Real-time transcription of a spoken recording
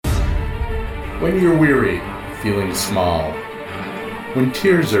When you're weary, feeling small, when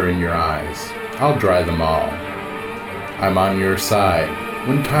tears are in your eyes, I'll dry them all. I'm on your side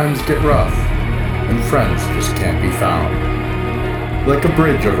when times get rough and friends just can't be found. Like a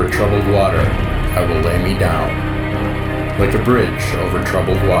bridge over troubled water, I will lay me down. Like a bridge over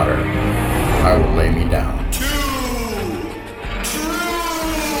troubled water, I will lay me down.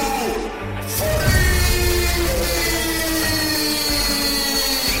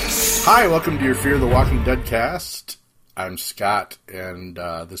 Hi, welcome to your Fear the Walking Dead cast. I'm Scott, and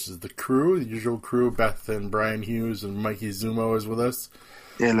this is the crew, the usual crew. Beth and Brian Hughes and Mikey Zumo is with us.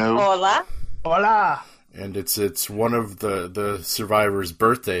 Hello. Hola. Hola. And it's one of the survivors'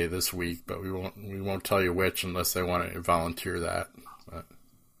 birthday this week, but we won't tell you which unless they want to volunteer that.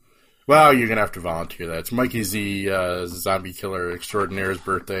 Well, you're gonna have to volunteer that. It's Mikey Z, zombie killer extraordinaire's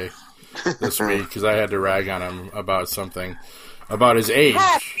birthday this week because I had to rag on him about something. About his age.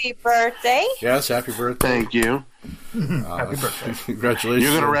 Happy birthday. Yes, happy birthday. Thank you. Happy birthday. Congratulations.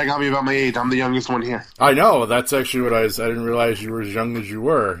 You're going to rag on me about my age. I'm the youngest one here. I know. That's actually what I didn't realize you were as young as you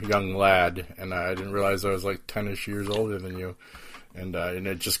were, young lad. And I didn't realize I was like 10-ish years older than you. And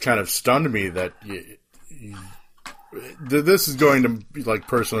it just kind of stunned me that this is going to be like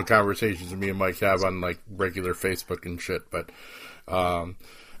personal conversations that me and Mike have on like regular Facebook and shit. But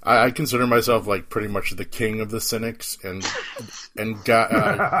I consider myself like pretty much the king of the cynics, and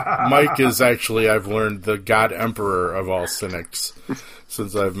God, Mike is actually, I've learned, the God Emperor of all cynics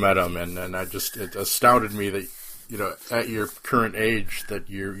since I've met him, and it astounded me that, you know, at your current age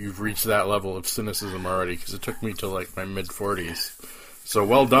that you've reached that level of cynicism already, because it took me to like my mid-40s. So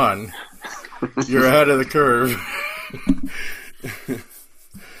well done. You're ahead of the curve.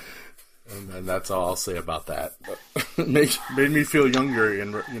 And that's all I'll say about that. But it made me feel younger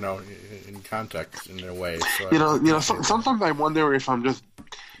in context in a way. So sometimes I wonder if I'm just,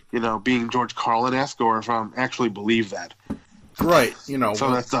 being George Carlin-esque or if I actually believe that. Right, some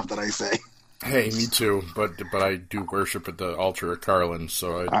of that stuff that I say. Hey, me too. But I do worship at the altar of Carlin,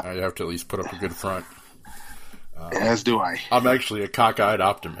 so I have to at least put up a good front. As do I. I'm actually a cockeyed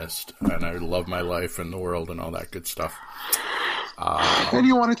optimist, and I love my life and the world and all that good stuff. And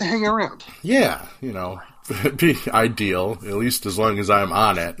you wanted to hang around. Yeah, it'd be ideal, at least as long as I'm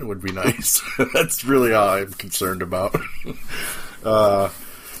on it. It would be nice. That's really all I'm concerned about.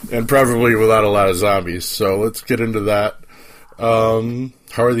 And probably without a lot of zombies. So let's get into that.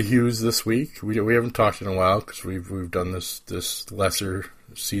 How are the Hughes this week? We haven't talked in a while because we've done this lesser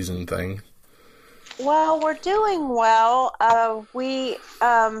season thing. Well, we're doing well. We,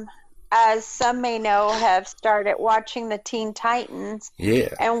 as some may know, have started watching the Teen Titans. Yeah.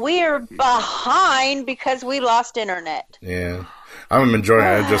 And we are behind because we lost internet. Yeah. I'm enjoying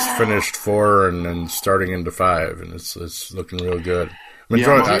it. I just finished 4 and then starting into 5, and it's looking real good. I'm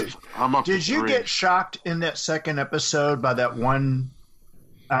enjoying it. I'm up Did to you 3. get shocked in that second episode by that one?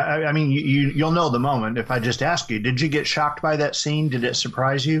 I mean, you'll know the moment if I just ask you. Did you get shocked by that scene? Did it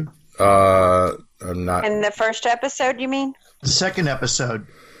surprise you? I'm not. In the first episode, you mean? The second episode.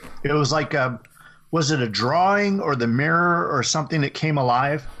 It was like was it a drawing or the mirror or something that came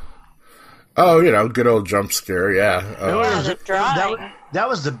alive? Oh, good old jump scare, yeah. The drawing. That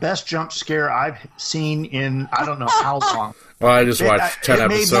was the best jump scare I've seen in I don't know how long. Well, I just watched 10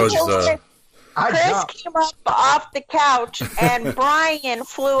 episodes. Chris came up off the couch and Brian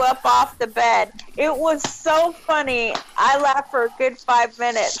flew up off the bed. It was so funny. I laughed for a good 5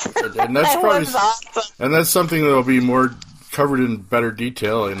 minutes. And that's probably was awesome. And that's something that will be more covered in better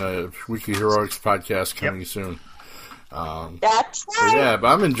detail in a Weekly Heroics podcast coming soon. That's right. Yeah, but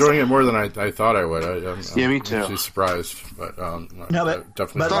I'm enjoying it more than I thought I would. I'm me too. actually surprised, but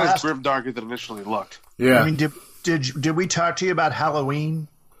definitely. I thought it's grimdarker than initially looked. Yeah. I mean, did we talk to you about Halloween?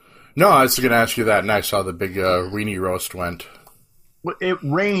 No, I was going to ask you that, and I saw the big weenie roast went. It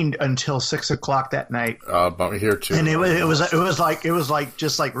rained until 6 o'clock that night. But here too, and it was like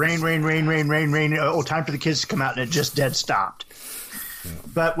just like rain. Oh, time for the kids to come out, and it just dead stopped. Yeah.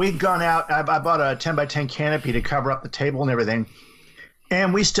 But we'd gone out. I bought a 10x10 canopy to cover up the table and everything,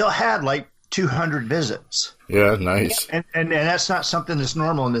 and we still had like 200 visits. Yeah, nice. And that's not something that's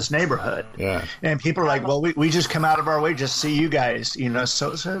normal in this neighborhood. Yeah. And people are like, well, we just come out of our way just to see you guys,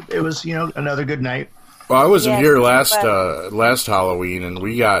 So it was, another good night. Well, I wasn't here last Halloween, and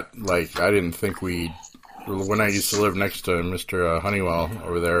we got, like, I didn't think when I used to live next to Mr. Honeywell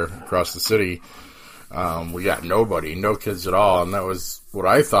over there across the city, we got no kids at all, and that was what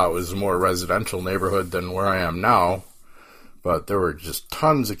I thought was a more residential neighborhood than where I am now. But there were just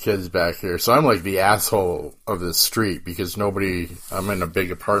tons of kids back here. So I'm like the asshole of the street because I'm in a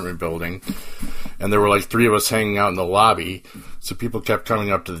big apartment building. and there were like 3 of us hanging out in the lobby. So people kept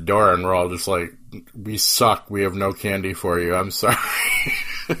coming up to the door, and we're all just like, "We suck. We have no candy for you. I'm sorry."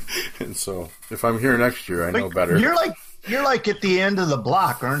 And so, if I'm here next year, I know better. You're like at the end of the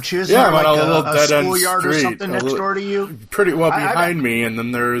block, aren't you? Is Yeah, there I'm like on a little dead-end schoolyard or street, something next door to you? Pretty well behind me, and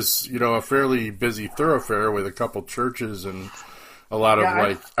then there's a fairly busy thoroughfare with a couple churches and a lot of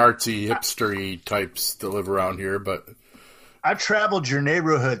artsy, hipstery types that live around here. But I traveled your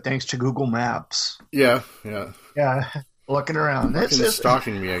neighborhood thanks to Google Maps. Yeah. Looking around. It's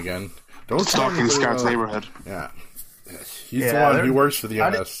stalking me again. Don't stalking Scott's neighborhood. Yeah. He's the one. He works for the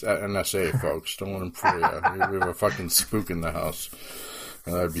NSA, folks. Don't let him fool you. We have a fucking spook in the house.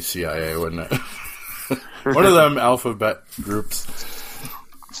 Well, that'd be CIA, wouldn't it? One of them alphabet groups.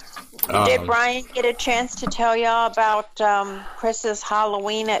 Did Brian get a chance to tell y'all about Chris's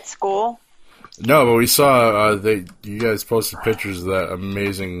Halloween at school? No, but we saw you guys posted pictures of that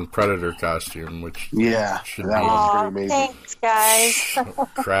amazing Predator costume, which should that was pretty amazing. Thanks, guys.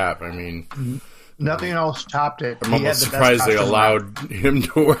 Crap, I mean, nothing else topped it. I'm almost surprised they allowed him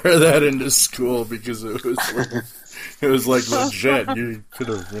to wear that into school because it was like legit. You could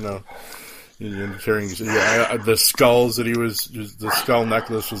have, carrying the skulls that the skull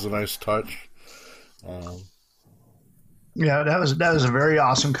necklace was a nice touch. Yeah, that was a very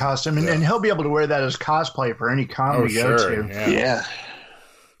awesome costume, and he'll be able to wear that as cosplay for any con we go to. Yeah.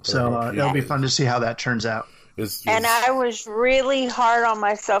 So it'll be fun to see how that turns out. And I was really hard on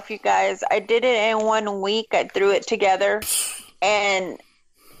myself, you guys. I did it in 1 week. I threw it together, and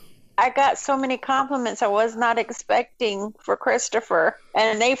I got so many compliments I was not expecting for Christopher,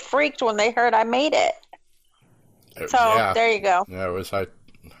 and they freaked when they heard I made it. So there you go. Yeah, it was high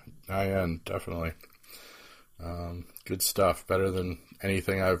end, definitely. Good stuff. Better than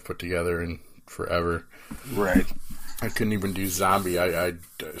anything I've put together in forever. Right. I couldn't even do zombie. I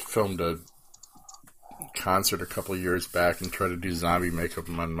filmed a concert a couple of years back and tried to do zombie makeup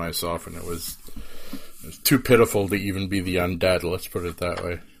on myself, and it was too pitiful to even be the undead. Let's put it that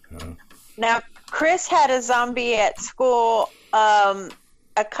way. Now, Chris had a zombie at school a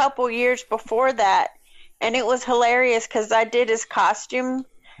couple years before that, and it was hilarious because I did his costume,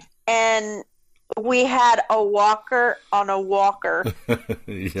 and we had a walker on a walker.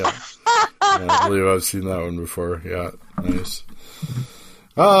 Yeah, I believe I've seen that one before. Yeah, nice.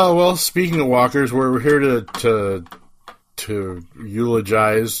 Well, speaking of walkers, we're here to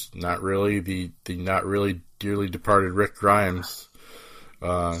eulogize, not really, the not really dearly departed Rick Grimes.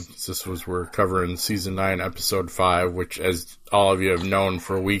 We're covering season 9, episode 5, which, as all of you have known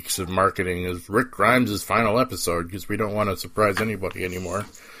for weeks of marketing, is Rick Grimes' final episode because we don't want to surprise anybody anymore.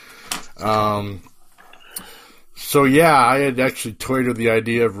 So yeah, I had actually toyed with the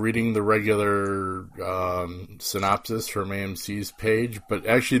idea of reading the regular synopsis from AMC's page, but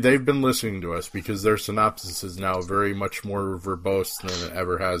actually they've been listening to us because their synopsis is now very much more verbose than it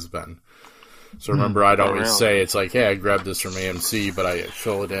ever has been. So remember, I'd always say, it's like, hey, I grabbed this from AMC, but I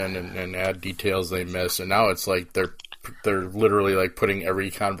fill it in and add details they miss, and now it's like they're literally like putting every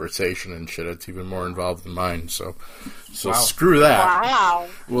conversation and shit. It's even more involved than mine. So screw that. Wow.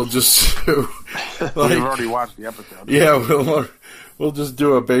 We'll just do, we've already watched the episode. Yeah, we'll just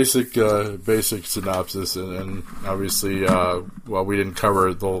do a basic synopsis, and obviously, we didn't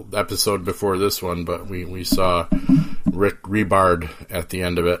cover the episode before this one, but we saw Rick rebarred at the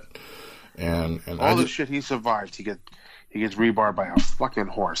end of it, and all the shit he survived, he gets rebarred by a fucking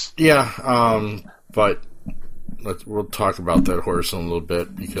horse. Yeah, but we'll talk about that horse in a little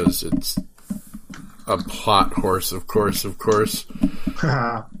bit because it's a plot horse, of course. And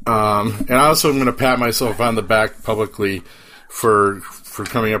I also am going to pat myself on the back publicly for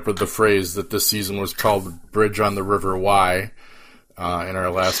coming up with the phrase that this season was called Bridge on the River Wye in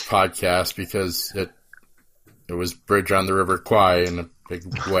our last podcast, because it was Bridge on the River Kwai in a big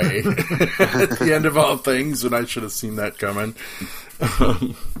way at the end of all things, and I should have seen that coming.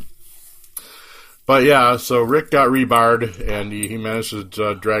 But yeah, so Rick got rebarred, and he managed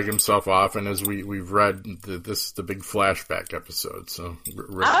to drag himself off, and as we've read, this is the big flashback episode. So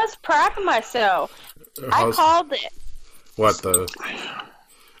Rick, I was proud of myself. I called it. What, the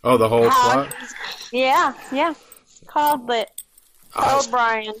whole plot? Yeah, called it. Oh,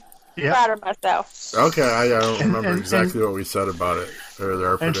 Brian. Yeah. Proud of myself. Okay, I don't remember exactly what we said about it.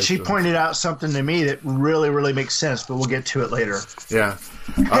 And she pointed out something to me that really, really makes sense, but we'll get to it later. Yeah.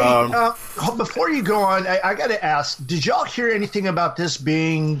 Hey, before you go on, I got to ask, did y'all hear anything about this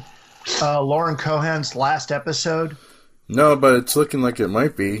being Lauren Cohan's last episode? No, but it's looking like it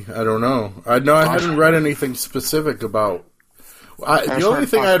might be. I don't know. I hadn't read anything specific about... the only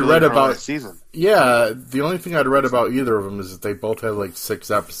thing I had read about... season. Yeah, the only thing I'd read about either of them is that they both had like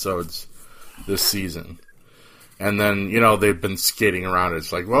 6 episodes this season. And then, you know, they've been skating around.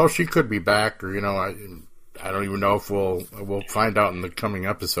 It's like, well, she could be back, or, you know, I don't even know if we'll find out in the coming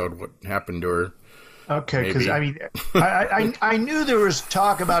episode what happened to her. Okay, because I mean, I knew there was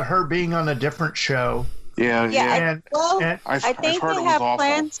talk about her being on a different show. Yeah. I think they have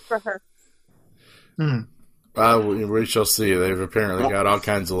plans for her. We shall see. They've apparently got all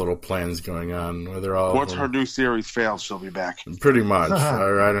kinds of little plans going on. Once her new series fails, she'll be back. Pretty much.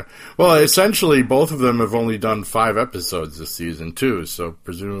 All right. Well, essentially, both of them have only done 5 episodes this season, too. So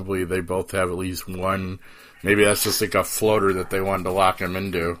presumably, they both have at least one. Maybe that's just like a floater that they wanted to lock them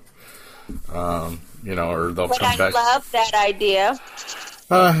into. You know, or they'll come back. I love that idea.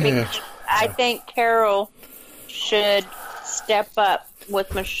 Yeah. I think Carol should step up with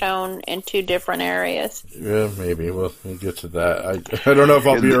Michonne in 2 different areas. Yeah, maybe we'll get to that. I don't know if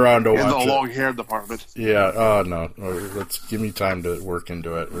I'll be around to watch it. In the long hair department. Yeah. Oh no. Let's give me time to work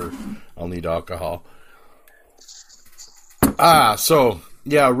into it, or I'll need alcohol. So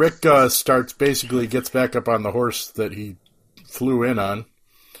yeah, Rick gets back up on the horse that he flew in on.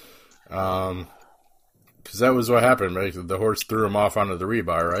 Because that was what happened, right? The horse threw him off onto the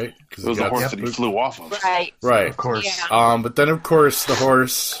rebar, right? It was the horse that he flew off of. Right. Of course. Yeah. But then, of course, the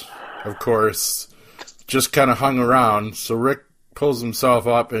horse, just kind of hung around. So Rick pulls himself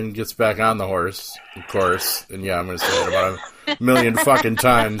up and gets back on the horse, of course. And yeah, I'm going to say it about a million fucking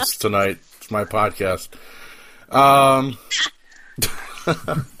times tonight. It's my podcast. I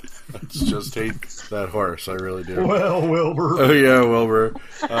just hate that horse. I really do. Well, Wilbur. Oh, yeah, Wilbur.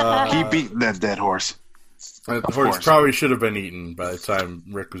 Keep beating that dead horse. The horse probably should have been eaten by the time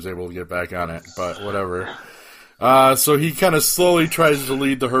Rick was able to get back on it, but whatever. So he kind of slowly tries to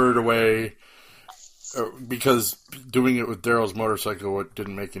lead the herd away, because doing it with Daryl's motorcycle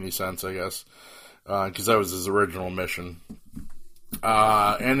didn't make any sense, I guess, because that was his original mission.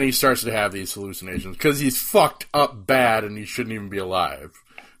 And he starts to have these hallucinations, because he's fucked up bad and he shouldn't even be alive.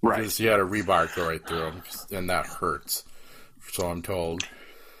 Right. Because he had a rebar go right through him, and that hurts, so I'm told.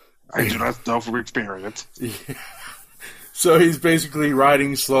 I do not know from experience. So he's basically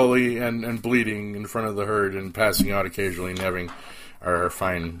riding slowly and bleeding in front of the herd and passing out occasionally and having our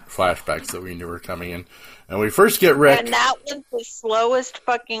fine flashbacks that we knew were coming in. And we first get Rick. And that was the slowest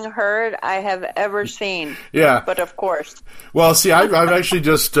fucking herd I have ever seen. Yeah. But of course. Well, see, I've actually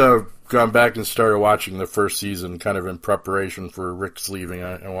just gone back and started watching the first season kind of in preparation for Rick's leaving.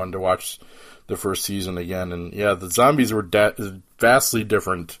 I wanted to watch the first season again. And yeah, the zombies were vastly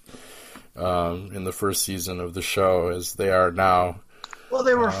different in the first season of the show as they are now. Well,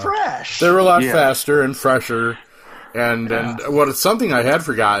 they were fresh. They were a lot faster and fresher. And something I had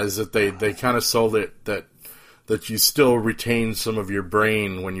forgot is that they kind of sold it that you still retain some of your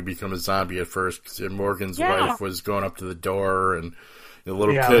brain when you become a zombie at first. Because Morgan's wife was going up to the door, and the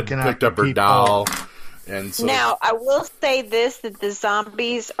little kid picked up her doll. And so, now, I will say this, that the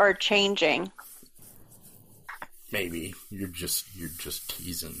zombies are changing. Maybe you're just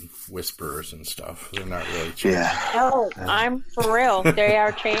teasing whisperers and stuff. They're not really changing. Yeah. No, I'm for real. They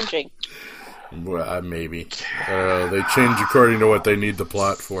are changing. Well, maybe they change according to what they need the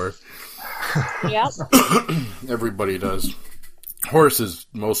plot for. Yep. Everybody does. Horses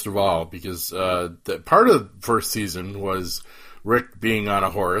most of all, because the part of the first season was Rick being on a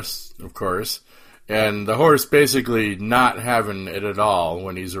horse, of course. And the horse basically not having it at all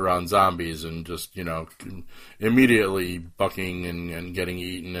when he's around zombies and just, immediately bucking and getting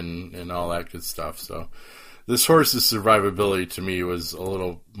eaten and all that good stuff. So this horse's survivability to me was a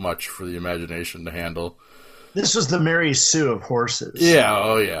little much for the imagination to handle. This was the Mary Sue of horses. Yeah,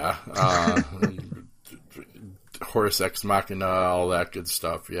 oh yeah. Horse ex machina, all that good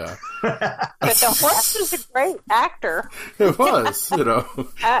stuff, yeah. But the horse is a great actor. It was,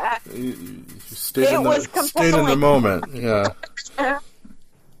 stayed in the moment, yeah.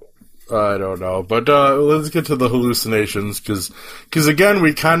 I don't know, but let's get to the hallucinations, because again,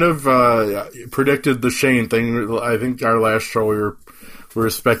 we kind of predicted the Shane thing. I think our last show we were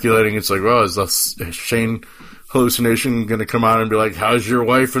speculating, it's like, well, is the Shane hallucination going to come out and be like, how's your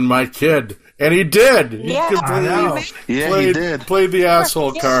wife and my kid? And he did. He he did. Played the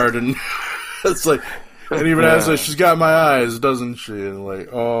asshole card, and it's like, and even as she's got my eyes, doesn't she? And like,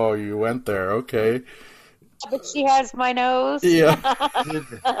 oh, you went there, okay. But she has my nose. Yeah.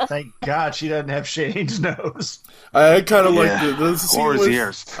 Thank God she doesn't have Shane's nose. I kind of like this scene. Or his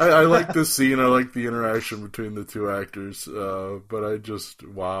ears. I like this scene. I like the interaction between the two actors. But I just,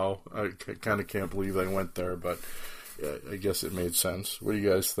 wow. I kind of can't believe they went there, but I guess it made sense. What do you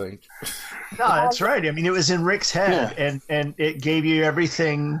guys think? No, that's right. I mean, it was in Rick's head, and it gave you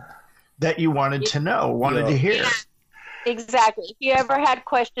everything that you wanted to know, wanted to hear. Exactly. If you ever had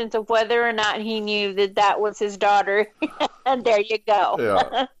questions of whether or not he knew that was his daughter, and there you go.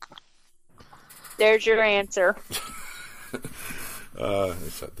 Yeah. There's your answer.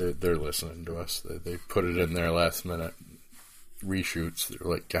 They're listening to us. They put it in there last minute reshoots. They're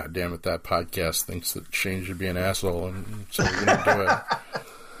like, God damn it, that podcast thinks that Shane should be an asshole, and so we're gonna do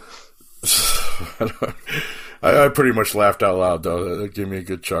it. I pretty much laughed out loud though. That gave me a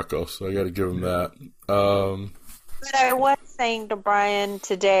good chuckle, so I got to give him that. But I was saying to Brian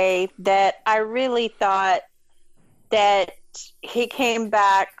today that I really thought that he came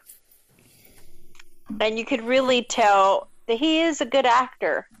back, and you could really tell that he is a good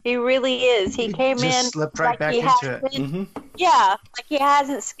actor. He really is. He came in, slipped right back he into it. hasn't- Yeah, like he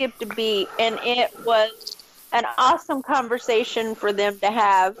hasn't skipped a beat, and it was an awesome conversation for them to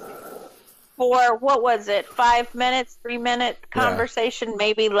have. For what was it, 5 minutes, 3 minute conversation,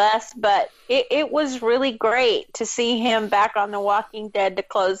 maybe less, but it was really great to see him back on The Walking Dead to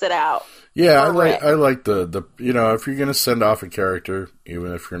close it out. Yeah, I like the if you're gonna send off a character,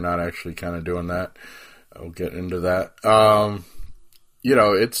 even if you're not actually kind of doing that, I'll get into that.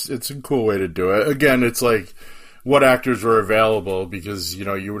 It's a cool way to do it. Again, it's like what actors were available, because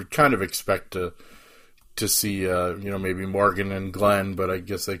you would kind of expect to see maybe Morgan and Glenn, but I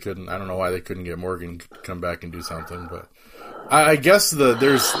guess they couldn't. I don't know why they couldn't get Morgan to come back and do something, but I guess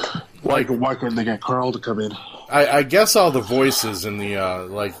there's why couldn't they get Carl to come in? I guess all the voices in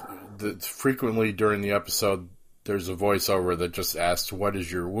the frequently during the episode, there's a voiceover that just asks, "What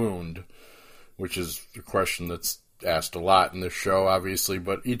is your wound?" which is a question that's asked a lot in this show, obviously,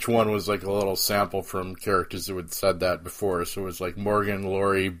 but each one was like a little sample from characters who had said that before. So it was like Morgan,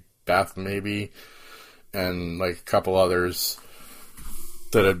 Lori, Beth, maybe, and like a couple others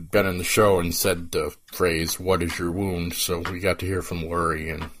that had been in the show and said the phrase, "What is your wound?" So we got to hear from Lori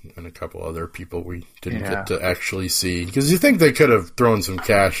and a couple other people we didn't get to actually see. Because you think they could have thrown some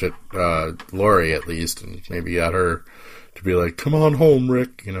cash at Lori at least, and maybe got her to be like, "Come on home,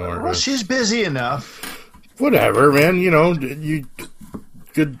 Rick." Well, she's busy enough. Whatever, man. We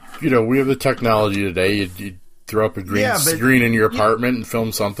have the technology today. You throw up a green screen in your apartment and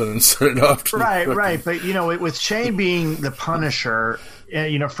film something and set it up. Right. But, with Shane being the Punisher,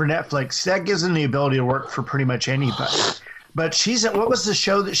 for Netflix, that gives them the ability to work for pretty much anybody. But what was the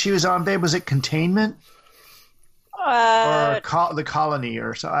show that she was on, babe? Was it Containment? Or The Colony,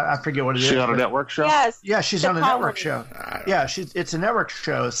 or so? I forget what it is. She on a network show? Yes. Yeah, she's on a network show. Yeah, it's a network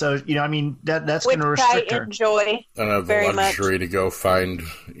show. So, that's going to restrict her. I enjoy I don't have the very luxury much. to go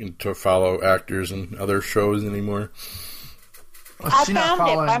to follow actors and other shows anymore. Well, I she's not found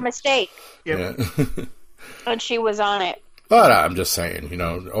it following- by mistake, Yep. Yeah. and she was on it. But I'm just saying,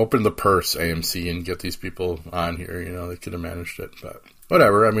 open the purse, AMC, and get these people on here. They could have managed it, but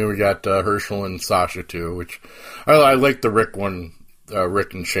whatever. I mean, we got Herschel and Sasha too, which I like the Rick one.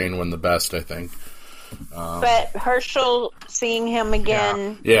 Rick and Shane one the best, I think. But Herschel, seeing him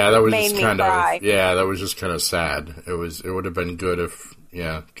again, Yeah, that was made just me kind cry. of that was just kind of sad. It would have been good if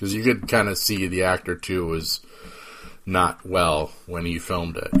because you could kind of see the actor too was not well when he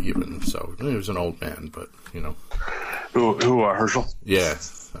filmed it, even so he was an old man, but Who Herschel? yeah.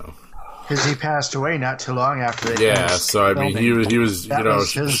 So. Because he passed away not too long after they Yeah, finished so I mean, filming. he was That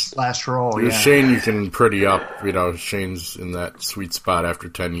was his last role. With Yeah. Shane, you can pretty up. Shane's in that sweet spot after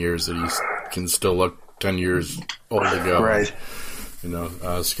 10 years that he can still look 10 years old ago. Right.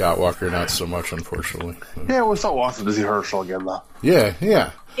 Scott Walker, not so much, unfortunately. Yeah, it was so awesome to see Herschel again, though.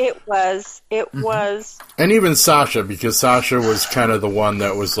 Yeah. It was. And even Sasha, because Sasha was kind of the one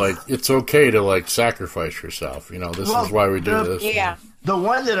that was like, it's okay to, like, sacrifice yourself. This is why we do this. Yeah. The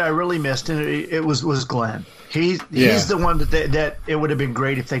one that I really missed, and it was Glenn. He's the one that it would have been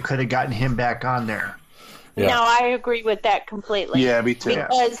great if they could have gotten him back on there. Yeah. No, I agree with that completely. Yeah, me too.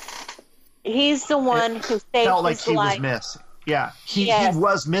 Because he's the one who saved Felt like his he life. was missing. Yeah, he Yes.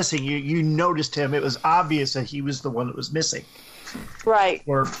 was missing. You noticed him. It was obvious that he was the one that was missing. Right.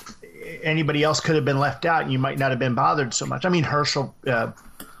 Or anybody else could have been left out, and you might not have been bothered so much. I mean, Herschel,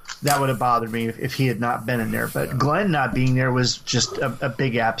 that would have bothered me if he had not been in there. But Glenn not being there was just a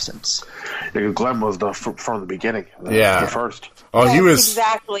big absence. Yeah, Glenn was from the beginning. Yeah. The first. Oh, Yes, he was.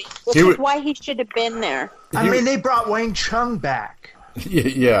 exactly. Which he is was- why he should have been there. I mean, they brought Wayne Chung back.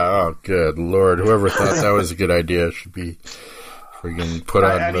 Yeah. Oh, good Lord. Whoever thought that was a good idea should be freaking put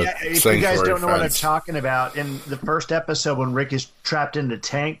on I mean, the if sanctuary you guys don't know what I'm fence. talking about, in the first episode when Rick is trapped in the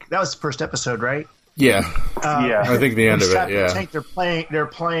tank, that was the first episode, right? Yeah. Yeah. I think the end He's of it, trapped in the yeah. tank, they're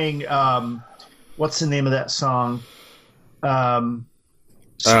playing what's the name of that song?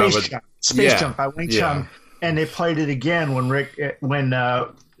 Space but- Jump. Space yeah, Jump by Wayne yeah. Chung. And they played it again when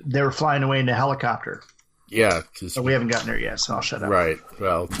they were flying away in the helicopter. Yeah, because But we haven't gotten there yet, so I'll shut up. right.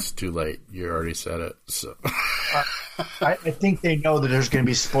 Well, it's too late. You already said it. So I think they know that there's going to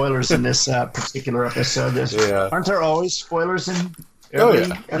be spoilers in this particular episode. Yeah. Aren't there always spoilers in Oh, every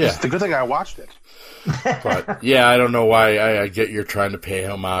yeah. episode? It's the good thing I watched it. but yeah, I don't know why. I get you're trying to pay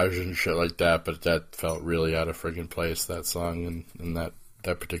homage and shit like that, but that felt really out of friggin' place. That song and that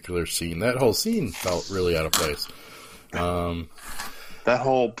particular scene, that whole scene felt really out of place. That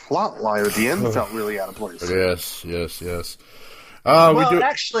whole plot line at the end felt really out of place. Yes. Well,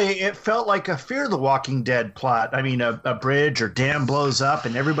 actually, it felt like a Fear the Walking Dead plot. I mean, a bridge or dam blows up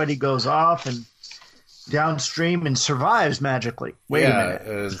and everybody goes off and downstream and survives magically. Wait a minute.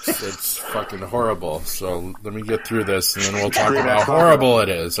 It's fucking horrible. So let me get through this, and then we'll talk about how horrible it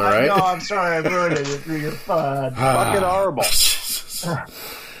is. All right? No, I'm sorry, I ruined it for your fun. Fucking horrible.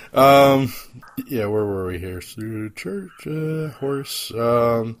 Yeah, where were we here? Church, horse.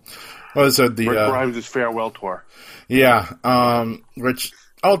 What is that? The Rick Grimes' farewell tour. Yeah, which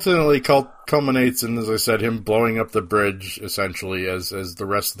ultimately culminates in, as I said, him blowing up the bridge, essentially, as the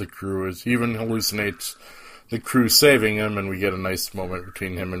rest of the crew is. He even hallucinates the crew saving him, and we get a nice moment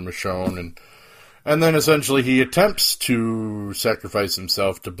between him and Michonne, and then essentially he attempts to sacrifice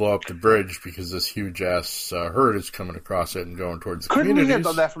himself to blow up the bridge because this huge-ass herd is coming across it and going towards the Couldn't communities. he have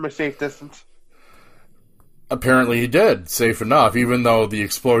done that from a safe distance? Apparently he did, safe enough, even though the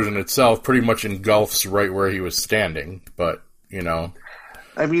explosion itself pretty much engulfs right where he was standing, but, you know...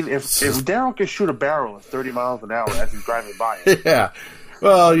 I mean, if Daryl can shoot a barrel at 30 miles an hour as he's driving by it. Yeah.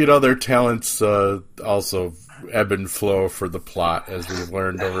 Well, you know, their talents also ebb and flow for the plot, as we've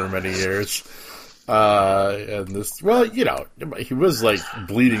learned over many years. And this, well, you know, he was, like,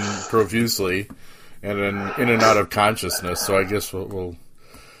 bleeding profusely and in and out of consciousness, so I guess we'll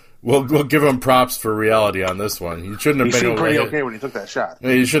give him props for reality on this one. He shouldn't have He been seemed able pretty to hit, okay when he took that shot.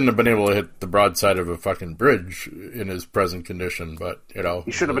 he shouldn't have been able to hit the broadside of a fucking bridge in his present condition, but, you know.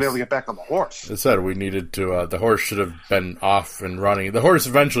 He should have been able to get back on the horse. It said we needed to, the horse should have been off and running. The horse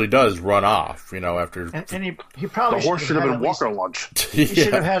eventually does run off, you know, after... And he probably The horse should have been had at least- Walker lunch. He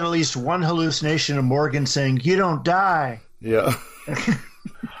should have had at least one hallucination of Morgan saying, "You don't die." Yeah.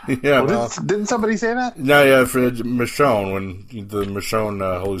 Yeah, well, Didn't somebody say that? no, yeah, for Michonne, when the Michonne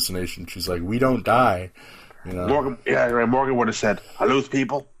hallucination, she's like, "We don't die," you know. Morgan would have said, "I lose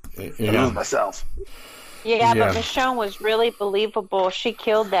people. I Yeah, lose myself." Yeah, Yeah. but Michonne was really believable. She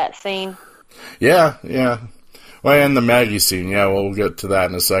killed that scene. yeah. Well, and the Maggie scene, yeah, we'll get to that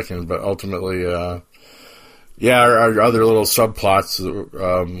in a second, but ultimately, our other little subplots,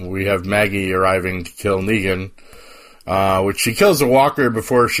 we have Maggie arriving to kill Negan, which she kills a walker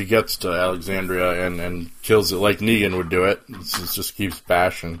before she gets to Alexandria and kills it like Negan would do it. It just keeps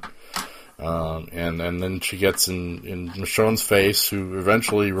bashing. And then she gets in Michonne's face, who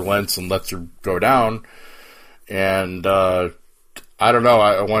eventually relents and lets her go down. And I don't know,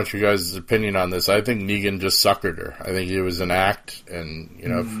 I want you guys' opinion on this. I think Negan just suckered her. I think it was an act, and, you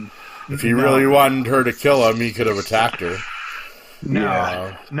know, if he really wanted her to kill him, he could have attacked her.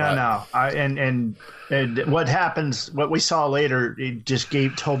 No. And what happens? What we saw later, it just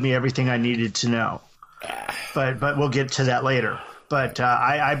told me everything I needed to know. But we'll get to that later. But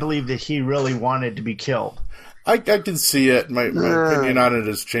I believe that he really wanted to be killed. I can see it. My opinion on it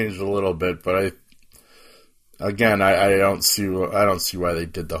has changed a little bit, but I don't see why they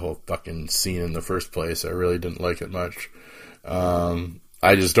did the whole fucking scene in the first place. I really didn't like it much.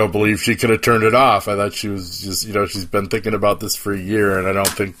 I just don't believe she could have turned it off. I thought she was just, you know, she's been thinking about this for a year, and I don't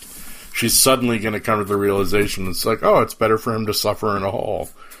think she's suddenly going to come to the realization it's like, oh, it's better for him to suffer in a hole.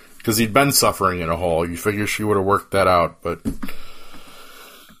 Because he'd been suffering in a hole. You figure she would have worked that out, but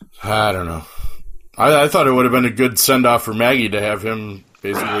I don't know. I thought it would have been a good send-off for Maggie to have him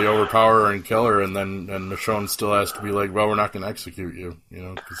basically overpower her and kill her, and Michonne still has to be like, well, we're not going to execute you, you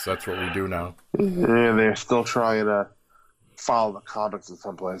know, because that's what we do now. Yeah, they're still trying to follow the comics in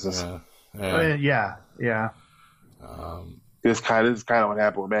some places. Yeah. This is kind of what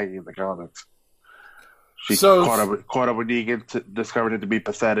happened with Maggie in the comics. She caught up with Negan, discovered it to be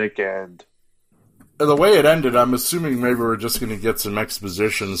pathetic, and the way it ended, I'm assuming maybe we're just going to get some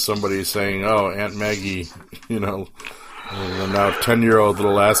exposition. Somebody saying, "Oh, Aunt Maggie," you know, and now 10-year-old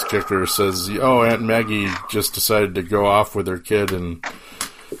little ass kicker says, "Oh, Aunt Maggie just decided to go off with her kid, and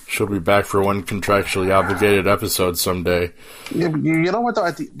she'll be back for one contractually obligated episode someday." You know what?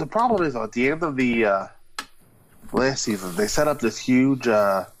 Though, the problem is, at the end of the last season, they set up this huge,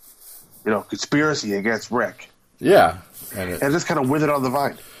 conspiracy against Rick. Yeah, and it just kind of withered on the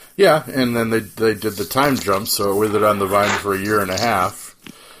vine. Yeah, and then they did the time jump, so it withered on the vine for a year and a half.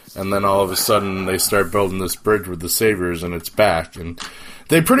 And then all of a sudden they start building this bridge with the Saviors, and it's back. And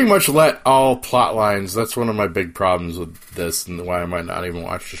they pretty much let all plot lines. That's one of my big problems with this, and why I might not even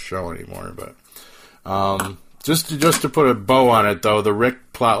watch the show anymore. But just to put a bow on it, though, the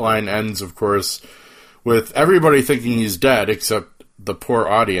Rick plot line ends, of course, with everybody thinking he's dead except the poor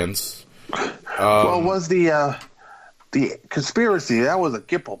audience. Well, was the conspiracy, that was a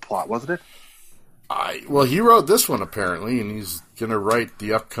Gimple plot, wasn't it? Well, he wrote this one, apparently, and he's going to write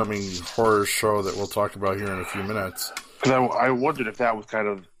the upcoming horror show that we'll talk about here in a few minutes. Because I wondered if that was kind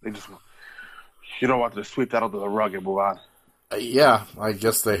of, they just, you don't want to sweep that under the rug and move on. Yeah, I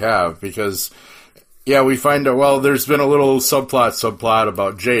guess they have, because, yeah, we find out, well, there's been a little subplot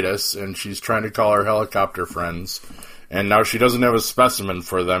about Jadis, and she's trying to call her helicopter friends, and now she doesn't have a specimen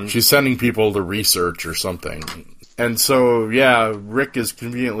for them. She's sending people to research or something. And so, yeah, Rick is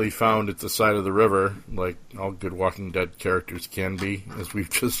conveniently found at the side of the river, like all good Walking Dead characters can be, as we've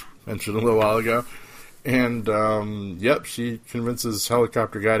just mentioned a little while ago. And, yep, she convinces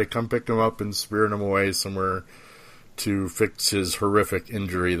helicopter guy to come pick him up and spirit him away somewhere to fix his horrific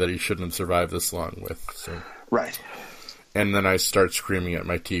injury that he shouldn't have survived this long with. So. Right. And then I start screaming at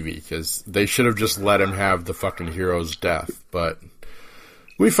my TV, because they should have just let him have the fucking hero's death, but...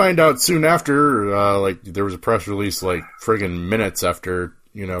 We find out soon after, there was a press release, friggin' minutes after,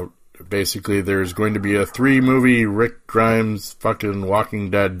 basically there's going to be a 3-movie Rick Grimes fucking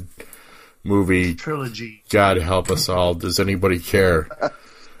Walking Dead movie. Trilogy. God help us all. Does anybody care?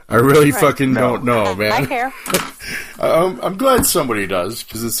 I really fucking don't know, man. I care. I'm glad somebody does,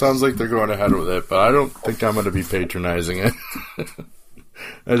 because it sounds like they're going ahead with it, but I don't think I'm going to be patronizing it.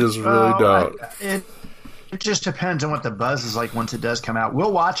 I just really don't. It just depends on what the buzz is like once it does come out.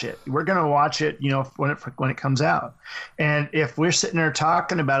 We'll watch it. We're going to watch it, when it comes out. And if we're sitting there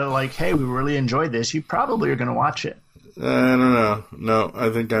talking about it like, hey, we really enjoyed this, you probably are going to watch it. I don't know. No, I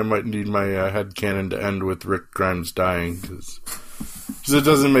think I might need my headcanon to end with Rick Grimes dying, because it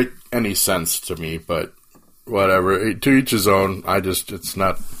doesn't make any sense to me, but whatever. To each his own. It's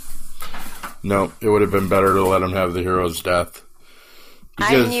not... No, it would have been better to let him have the hero's death.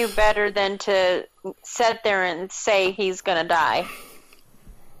 I knew better than to sit there and say he's going to die.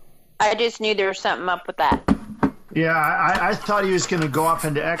 I just knew there was something up with that. Yeah, I thought he was going to go off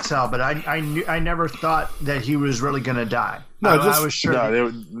into exile, but I never thought that he was really going to die. No, I was sure. No,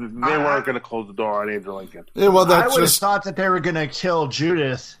 they weren't going to close the door on Andrew Lincoln. Yeah, well, I would have thought that they were going to kill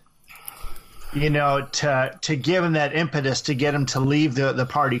Judith, to give him that impetus to get him to leave the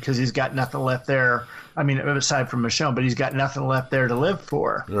party, because he's got nothing left there. I mean, aside from Michonne, but he's got nothing left there to live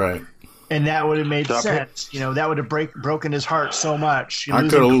for. Right. And that would have made sense. That would have broken his heart so much.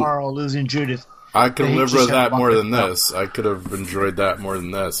 Losing Carl, losing Judith. I could have lived with that more than this. I could have enjoyed that more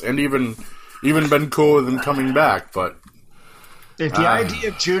than this. And even been cool with him coming back, but... If the idea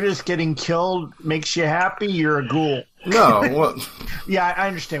of Judith getting killed makes you happy, you're a ghoul. No, well... Yeah, I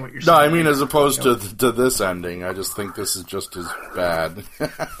understand what you're saying. No, I mean, as opposed to this ending, I just think this is just as bad.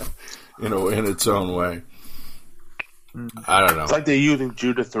 In its own way. I don't know. It's like they're using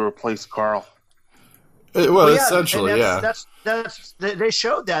Judith to replace Carl. Essentially, yeah. They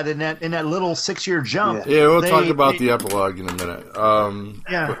showed that in that little 6-year jump. Yeah, we'll talk about the epilogue in a minute.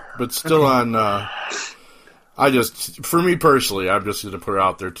 But still on. For me personally, I'm just going to put it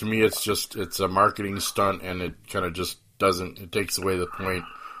out there. To me, it's a marketing stunt, and it kind of just doesn't. It takes away the point.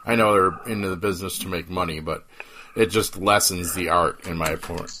 I know they're into the business to make money, but it just lessens the art, in my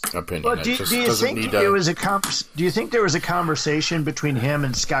opinion. Well, do you think do you think there was a conversation between him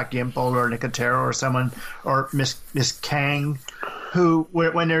and Scott Gimple or Nicotero or someone, or Miss Kang, who,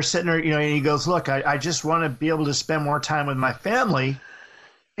 when they're sitting there, and he goes, look, I just want to be able to spend more time with my family.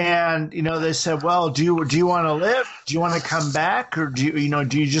 And, they said, well, do you want to live? Do you want to come back? Or do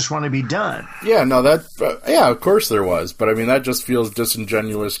you just want to be done? Yeah, no, of course there was. But I mean, that just feels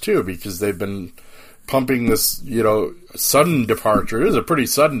disingenuous too, because they've been pumping this, sudden departure. It was a pretty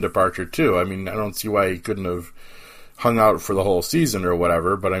sudden departure too. I mean, I don't see why he couldn't have hung out for the whole season or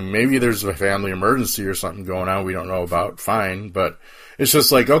whatever, but I mean, maybe there's a family emergency or something going on we don't know about. Fine. But it's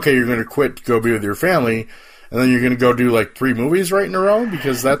just like, okay, you're going to quit to go be with your family, and then you're going to go do 3 movies right in a row,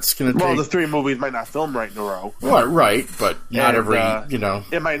 because that's going to take... Well, the 3 movies might not film right in a row. Well, right, but not every,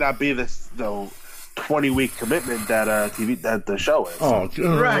 It might not be this, 20-week commitment that the show is. Oh,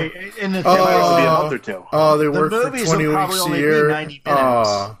 right. And it might also be a month or two. Oh, they work for 20 weeks a year. 90 minutes.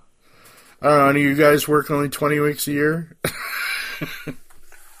 I don't know, any of you guys work only 20 weeks a year?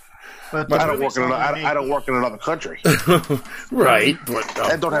 But I don't work in another country. Right. But,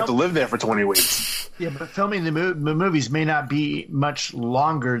 I don't have to live there for 20 weeks. Yeah, but filming the movies may not be much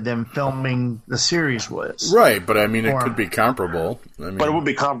longer than filming the series was. Right, but I mean, it could be comparable. But it would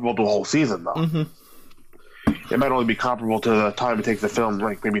be comparable to a whole season, though. Mm-hmm. It might only be comparable to the time it takes to film,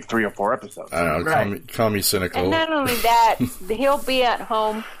 like maybe 3 or 4 episodes. I don't know. Right. Call me cynical. And not only that, he'll be at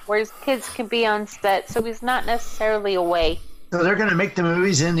home where his kids can be on set, so he's not necessarily away. So they're going to make the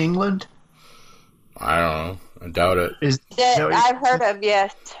movies in England? I don't know. I doubt it. I've heard of,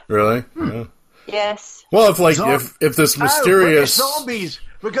 yes. Really? Yeah. Yes. Well, if this mysterious British zombies,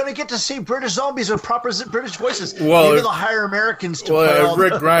 we're going to get to see British zombies with proper British voices. Well, maybe they'll hire Americans to play if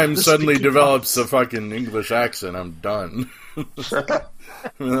Rick the Grimes suddenly sticky develops parts. a fucking English accent, I'm done. I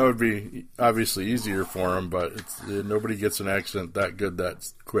mean, that would be obviously easier for him, but nobody gets an accent that good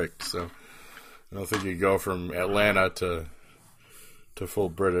that quick. So I don't think you go from Atlanta to full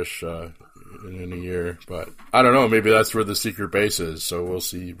British in a year. But I don't know. Maybe that's where the secret base is. So we'll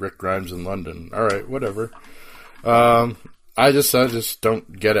see Rick Grimes in London. All right, whatever. I just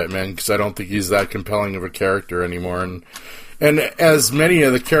don't get it, man, because I don't think he's that compelling of a character anymore. And as many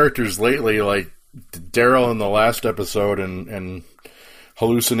of the characters lately, like Daryl in the last episode and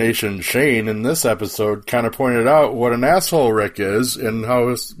Hallucination Shane in this episode, kind of pointed out what an asshole Rick is and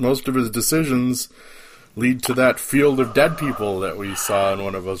how most of his decisions lead to that field of dead people that we saw in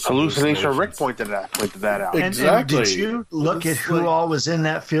one of those Hallucination Rick pointed that out. Exactly. And did you look at who all was in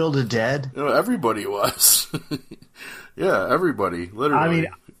that field of dead? You know, everybody was. Yeah, everybody, literally. I mean,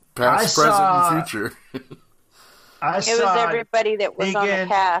 past, present, and future. It was everybody that was on the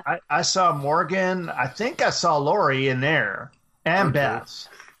cast. I saw Morgan. I think I saw Lori in there. And Beth.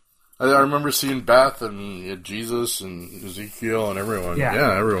 I remember seeing Beth and Jesus and Ezekiel and everyone.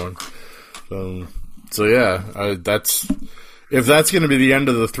 Yeah everyone. So yeah, if that's going to be the end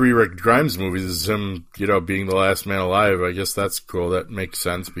of the 3 Rick Grimes movies, is him, being the last man alive. I guess that's cool. That makes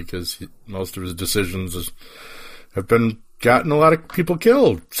sense because most of his decisions have gotten a lot of people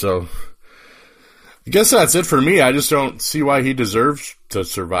killed. So I guess that's it for me. I just don't see why he deserves to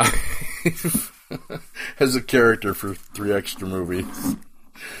survive as a character for 3 extra movies.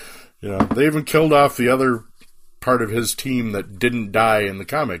 They even killed off the other part of his team that didn't die in the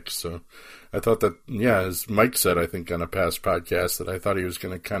comics. So I thought that, as Mike said, I think on a past podcast, that I thought he was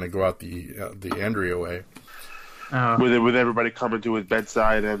going to kind of go out the Andrea way. With everybody coming to his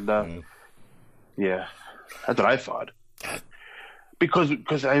bedside and, yeah. That's what I thought. Because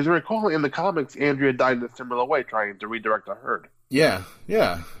as I recall, in the comics, Andrea died in a similar way, trying to redirect a herd. Yeah.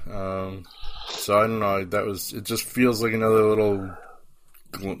 So I don't know. It just feels like another little,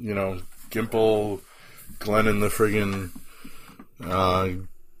 Gimple, Glenn in the friggin'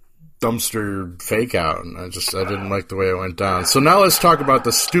 dumpster fake out, and I didn't like the way it went down. So now let's talk about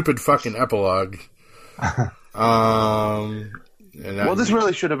the stupid fucking epilogue. This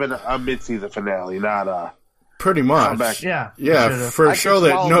really should have been a mid-season finale, not a... Pretty much. Yeah, for a show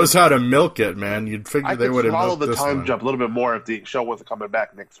that knows how to milk it, man, you'd figure they would have milked the this time one. jump a little bit more if the show wasn't coming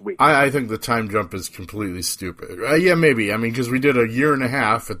back next week. I think the time jump is completely stupid. Yeah, maybe. I mean, because we did a year and a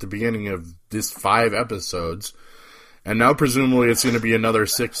half at the beginning of this 5 episodes, and now presumably it's going to be another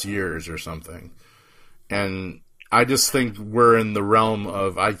 6 years or something. And I just think we're in the realm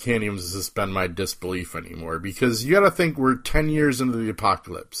of I can't even suspend my disbelief anymore, because you got to think we're 10 years into the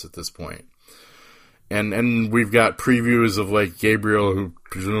apocalypse at this point. And we've got previews of, like, Gabriel, who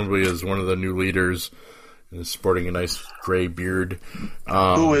presumably is one of the new leaders, and is sporting a nice gray beard.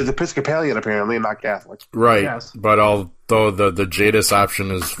 Who is Episcopalian, apparently, and not Catholic. Right. Yes. But although the Jadis option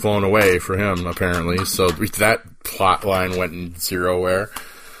is flown away for him, apparently, so that plot line went in zero-where.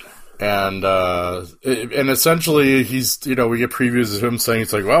 And essentially, he's, we get previews of him saying,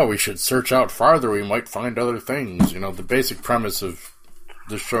 it's like, well, we should search out farther, we might find other things. The basic premise of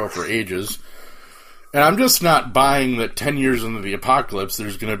this show for ages. And I'm just not buying that 10 years into the apocalypse,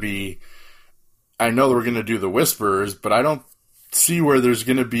 there's going to be... I know we're going to do the Whisperers, but I don't see where there's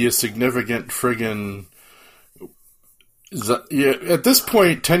going to be a significant friggin'... At this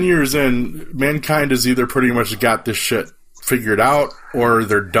point, 10 years in, mankind has either pretty much got this shit figured out, or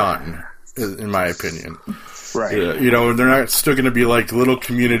they're done, in my opinion. Right. They're not still going to be like little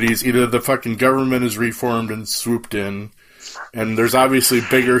communities. Either the fucking government is reformed and swooped in, and there's obviously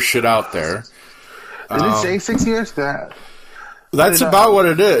bigger shit out there. Did it say 6 years? That's about what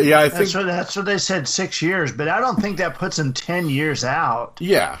it is. Yeah, I think that's what they said, 6 years. But I don't think that puts them 10 years out.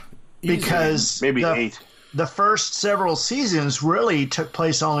 Yeah, because maybe 8. The first several seasons really took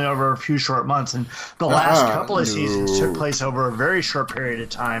place only over a few short months, and the last couple of seasons took place over a very short period of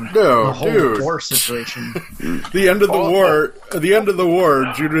time. No, the whole war situation. The end of the war. The end of the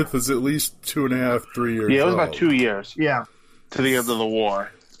war. Judith is at least 2.5, 3 years. Yeah, it was old. about 2 years. Yeah, to the end of the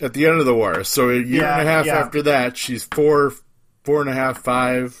war. At the end of the war. So a year and a half after that, she's 4.5,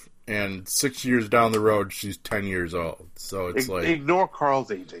 5, and 6 years down the road, she's 10 years old. So it's like... Ignore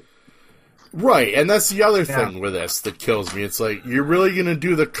Carl's aging. Right, and that's the other thing with this that kills me. It's like, you're really going to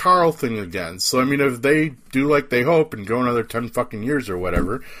do the Carl thing again. So, I mean, if they do like they hope and go another 10 fucking years or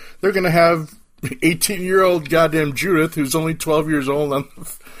whatever, they're going to have 18-year-old goddamn Judith, who's only 12 years old.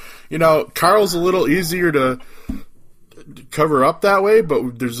 You know, Carl's a little easier to cover up that way,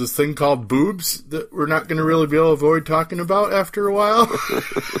 but there's this thing called boobs that we're not going to really be able to avoid talking about after a while.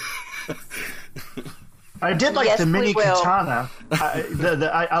 I did like the mini katana.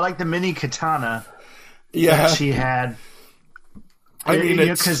 I like the mini katana that she had. I mean,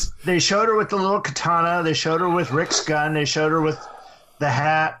 because they showed her with the little katana, they showed her with Rick's gun, they showed her with the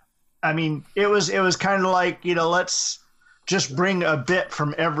hat. I mean, it was kind of like, you know, let's just bring a bit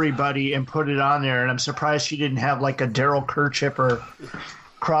from everybody and put it on there. And I'm surprised she didn't have like a Daryl Kerchip or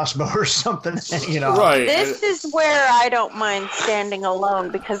crossbow or something, you know. Right. This is where I don't mind standing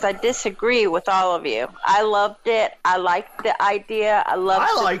alone because I disagree with all of you. I loved it. I liked the idea. I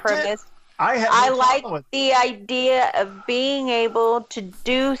loved the premise. I like the idea of being able to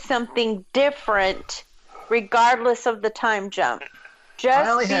do something different regardless of the time jump.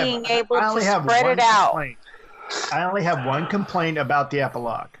 Just being able to spread it out. I only have one complaint about the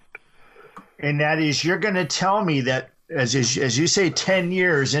epilogue. And that is, you're going to tell me that as you say, 10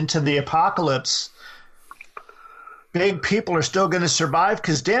 years into the apocalypse, big people are still going to survive?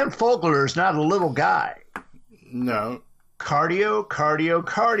 Because Dan Fogler is not a little guy. No. Cardio.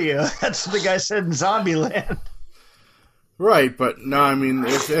 That's what the guy said in Zombieland. Right, but no, I mean,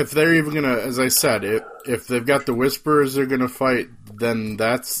 if they're even going to, as I said, if they've got the Whisperers they're going to fight, then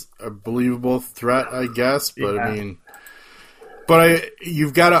that's a believable threat, I guess. But, I mean...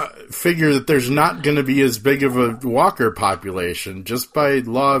 you've got to figure that there's not going to be as big of a walker population just by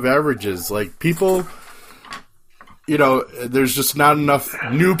law of averages. Like, people, you know, there's just not enough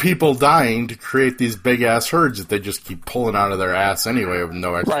new people dying to create these big-ass herds that they just keep pulling out of their ass anyway with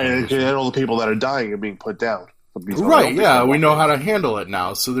no explanation. Right, and all the people that are dying are being put down. Right, yeah, we know how to handle it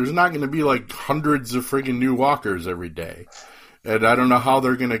now. So there's not going to be, like, hundreds of friggin' new walkers every day. And I don't know how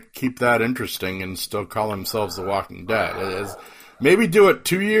they're going to keep that interesting and still call themselves The Walking Dead. Maybe do it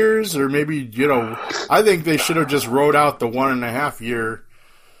 2 years, or maybe, you know, I think they should have just wrote out the 1.5 year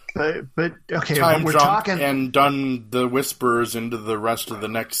but okay, time we're jump talking, and done the Whisperers into the rest of the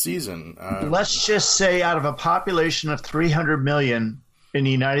next season. Let's just say out of a population of 300 million in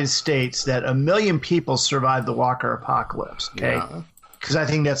the United States, that 1 million people survived the Walker apocalypse, okay? Because I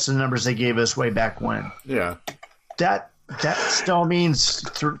think that's the numbers they gave us way back when. Yeah. That still means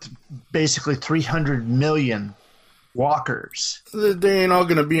basically 300 million walkers. They ain't all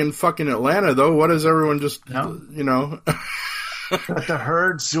going to be in fucking Atlanta, though. What is everyone just, you know? But the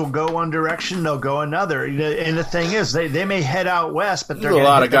herds will go one direction, they'll go another. And the thing is, they may head out west, but they're a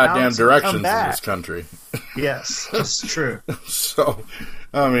lot of goddamn directions in this country. Yes, that's true. So,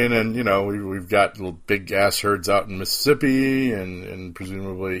 I mean, and, you know, we've got little big-ass herds out in Mississippi, and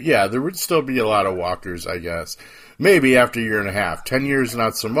presumably, yeah, there would still be a lot of walkers, I guess. Maybe after a year and a half. 10 years,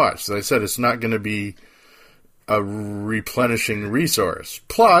 not so much. As I said, it's not going to be a replenishing resource.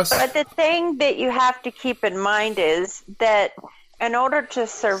 Plus... But the thing that you have to keep in mind is that in order to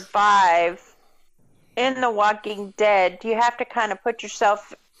survive in The Walking Dead, you have to kind of put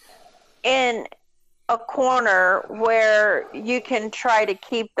yourself in a corner where you can try to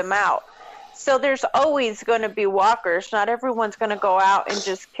keep them out. So there's always going to be walkers. Not everyone's going to go out and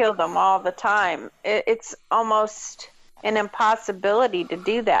just kill them all the time. It's almost an impossibility to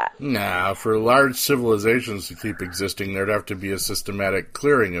do that. Nah, for large civilizations to keep existing, there'd have to be a systematic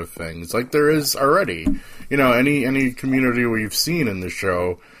clearing of things, like there is already. You know, any community we've seen in the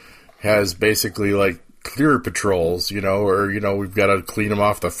show has basically, like, clear patrols, you know, or, you know, we've got to clean them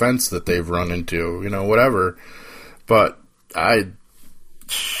off the fence that they've run into, you know, whatever. But I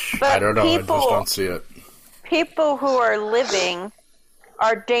don't know, I just don't see it. People who are living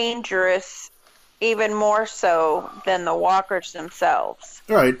are dangerous even more so than the walkers themselves.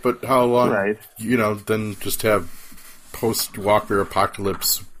 Right, but how long, you know, then just have post-Walker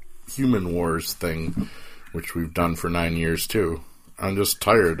apocalypse human wars thing, which we've done for 9 years too. I'm just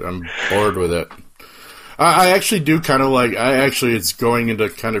tired. I'm bored with it. I actually do kind of like, it's going into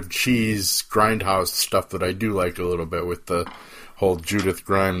kind of cheese grindhouse stuff that I do like a little bit with the whole Judith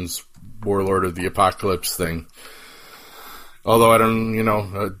Grimes Warlord of the Apocalypse thing. Although I don't, you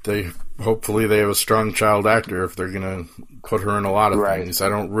know, hopefully they have a strong child actor if they're going to put her in a lot of things. I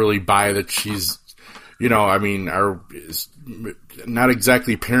don't really buy that she's, you know, I mean, not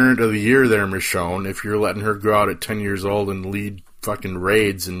exactly parent of the year there, Michonne, if you're letting her go out at 10 years old and lead fucking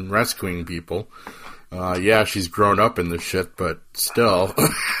raids and rescuing people. Yeah, she's grown up in this shit, but still.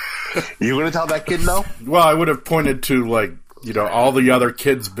 You gonna tell that kid no? Well, I would have pointed to, like, you know, all the other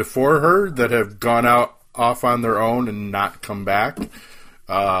kids before her that have gone out off on their own and not come back,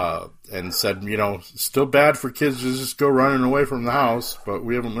 and said, you know, still bad for kids to just go running away from the house, but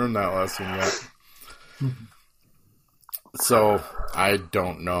we haven't learned that lesson yet. So, I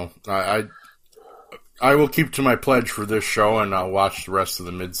don't know. I will keep to my pledge for this show, and I'll watch the rest of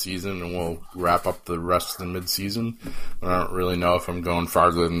the mid-season, and we'll wrap up the rest of the mid-season. I don't really know if I'm going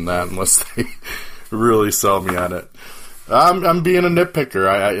farther than that unless they really sell me on it. I'm being a nitpicker.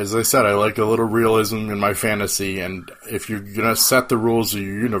 As I said, I like a little realism in my fantasy, and if you're going to set the rules of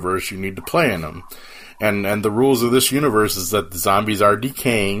your universe, you need to play in them. And the rules of this universe is that the zombies are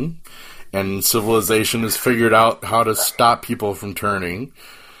decaying, and civilization has figured out how to stop people from turning.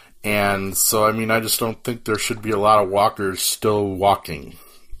 And so, I mean, I just don't think there should be a lot of walkers still walking,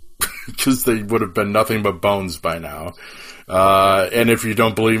 because they would have been nothing but bones by now. And if you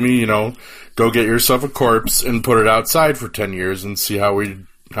don't believe me, you know, go get yourself a corpse and put it outside for 10 years and see how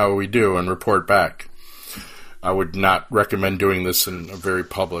we do and report back. I would not recommend doing this in a very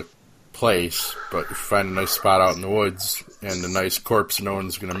public place, but if you find a nice spot out in the woods and a nice corpse no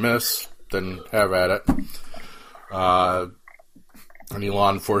one's going to miss, then have at it. Any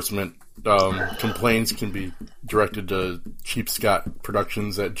law enforcement complaints can be directed to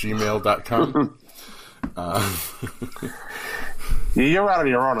cheapscottproductions@gmail.com. You're out on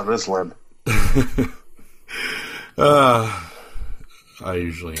your own on this, Lynn. I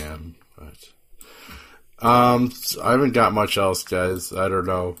usually am. But, I haven't got much else, guys. I don't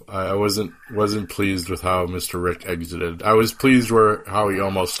know. I wasn't pleased with how Mr. Rick exited. I was pleased how he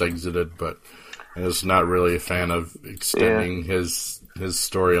almost exited, but I was not really a fan of extending his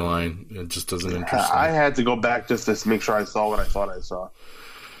storyline. It just doesn't interest me. I had to go back just to make sure I saw what I thought I saw.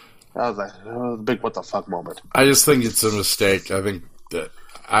 I was like, it was a big what the fuck moment. I just think it's a mistake. I think that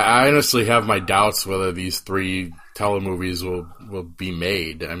I honestly have my doubts whether these 3 telemovies will be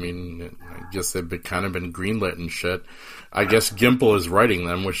made. I mean, I guess they've kind of been greenlit and shit. I guess Gimple is writing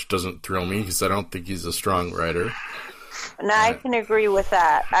them, which doesn't thrill me because I don't think he's a strong writer. And I can agree with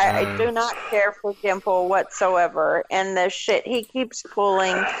that. I do not care for Gimple whatsoever. And the shit he keeps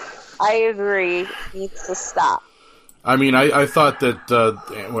pulling, I agree, needs to stop. I mean, I thought that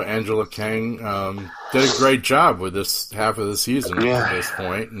Angela Kang did a great job with this half of the season at this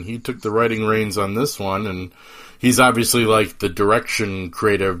point, and he took the writing reins on this one, and he's obviously like the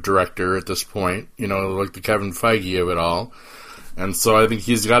creative director at this point, you know, like the Kevin Feige of it all. And so I think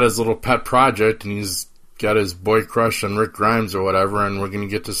he's got his little pet project, and he's got his boy crush on Rick Grimes or whatever, and we're going to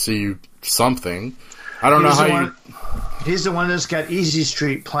get to see something. I don't know how He's the one that's got Easy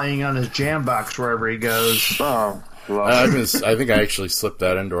Street playing on his jam box wherever he goes. Oh. I think I actually slipped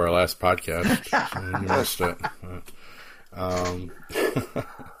that into our last podcast. You missed it.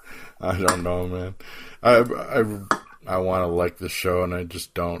 I don't know, man. I want to like the show, and I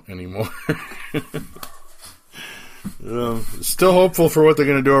just don't anymore. Still hopeful for what they're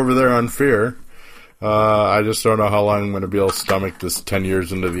going to do over there on Fear. I just don't know how long I'm going to be able to stomach this 10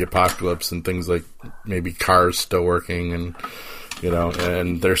 years into the apocalypse and things like maybe cars still working and, you know,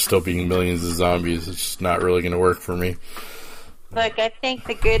 and there still being millions of zombies. It's just not really going to work for me. Look, I think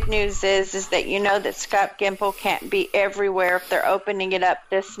the good news is that you know that Scott Gimple can't be everywhere if they're opening it up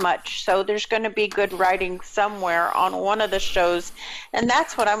this much. So there's going to be good writing somewhere on one of the shows, and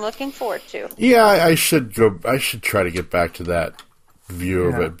that's what I'm looking forward to. Yeah, I should try to get back to that view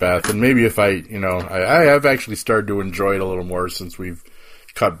of it, Beth. And maybe if I have actually started to enjoy it a little more since we've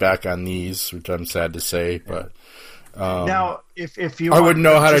cut back on these, which I'm sad to say, but... now, if you, I wouldn't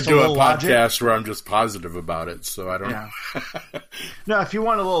know how to do a podcast where I'm just positive about it, so I don't. Yeah. No, if you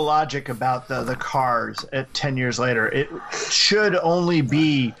want a little logic about the cars at 10 years later, it should only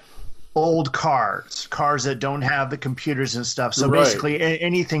be old cars that don't have the computers and stuff. So basically,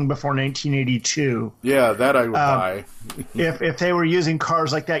 anything before 1982. Yeah, that I would buy. if they were using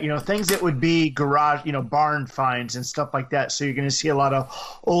cars like that, you know, things that would be garage, you know, barn finds and stuff like that. So you're going to see a lot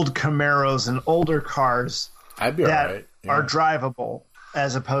of old Camaros and older cars. I'd be that right. are drivable,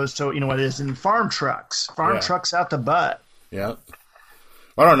 as opposed to, you know, what it is in farm trucks. Trucks out the butt. Yeah.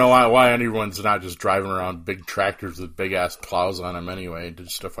 I don't know why anyone's not just driving around big tractors with big ass plows on them anyway.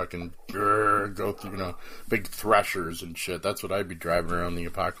 Just to fucking go through, you know, big threshers and shit. That's what I'd be driving around the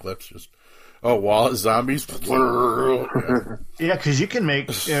apocalypse. Just wall of zombies. Yeah, because you can make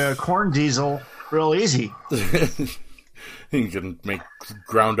corn diesel real easy. You can make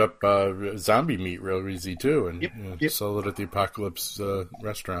ground up zombie meat real easy too, and sell it at the apocalypse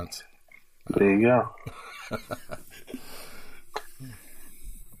restaurants. There you go.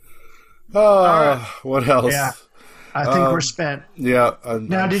 What else? Yeah, I think we're spent. Yeah.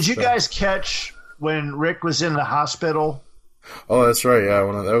 Now, did you guys catch when Rick was in the hospital? Oh, that's right. Yeah,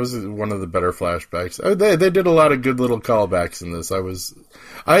 that was one of the better flashbacks. They did a lot of good little callbacks in this.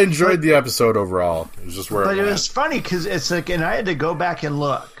 I enjoyed the episode overall. It was just where. But it was funny because it's like, and I had to go back and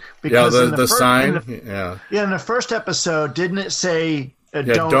look because the sign. In the first episode, didn't it say?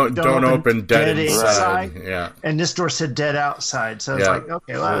 Don't open dead inside. Yeah, and this door said dead outside. So I was like,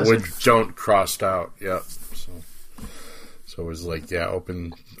 okay, well, with don't crossed out. Yeah. So it was like,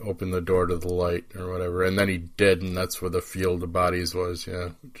 open the door to the light or whatever, and then he did, and that's where the field of bodies was.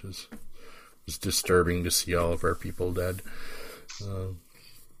 Yeah, which was disturbing to see all of our people dead.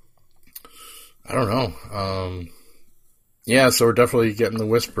 I don't know. So we're definitely getting the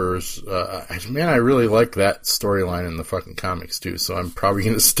whispers. Man, I really like that storyline in the fucking comics too, so I'm probably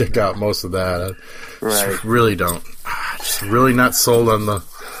going to stick out most of that. Just really don't. Just really not sold on the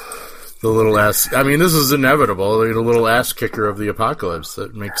little ass. I mean, this is inevitable. The little ass kicker of the apocalypse.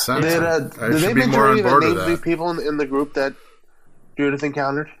 That makes sense. I should be more on board with that. Did people in the group that Judith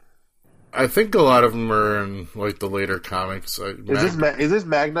encountered? I think a lot of them are in like the later comics. Is this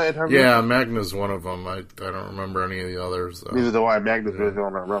Magna in her group? Yeah, Magna's one of them. I don't remember any of the others. Neither do I. Magna's really the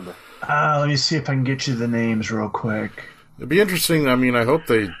one I remember. Let me see if I can get you the names real quick. It'd be interesting. I mean, I hope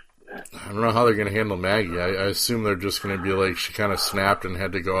they. I don't know how they're going to handle Maggie. I assume they're just going to be like she kind of snapped and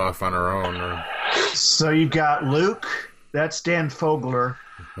had to go off on her own. So you got Luke. That's Dan Fogler.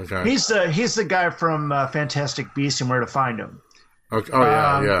 Okay. He's the guy from Fantastic Beasts and Where to Find Him. Okay. Oh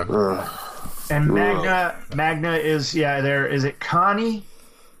yeah. And Magna is there. Is it Connie?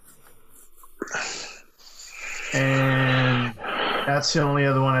 And that's the only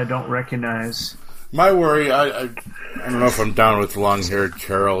other one I don't recognize. My worry, I don't know if I'm down with long-haired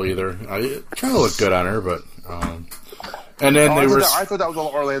Carol either. I kind of look good on her, but and then I thought that was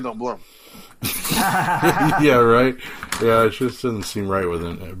all Orlando Bloom. Yeah, right. Yeah, it just doesn't seem right with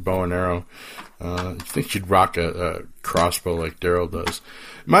a bow and arrow. I think she'd rock a crossbow like Daryl does.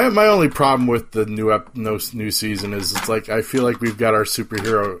 My only problem with the new season is it's like I feel like we've got our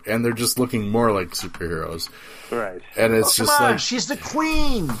superhero and they're just looking more like superheroes. Right. And it's she's the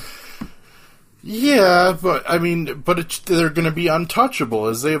queen. Yeah, but I mean, they're going to be untouchable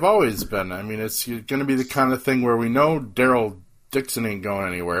as they've always been. I mean, it's going to be the kind of thing where we know Daryl Dixon ain't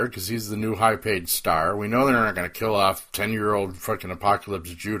going anywhere because he's the new high-paid star. We know they're not going to kill off 10-year-old fucking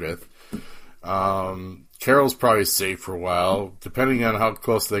Apocalypse Judith. Carol's probably safe for a while. Depending on how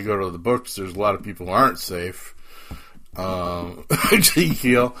close they go to the books, there's a lot of people who aren't safe.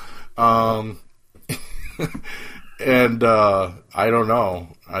 Ezekiel. And I don't know.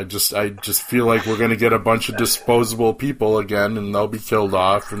 I just feel like we're going to get a bunch of disposable people again, and they'll be killed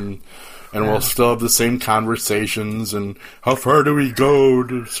off, and we'll still have the same conversations. And how far do we go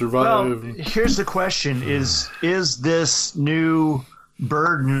to survive? Well, here's the question: Is this new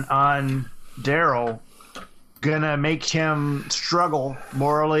burden on Daryl gonna make him struggle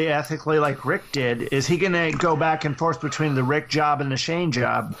morally, ethically, like Rick did? Is he gonna go back and forth between the Rick job and the Shane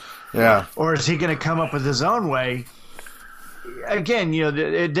job? Yeah. Or is he going to come up with his own way? Again,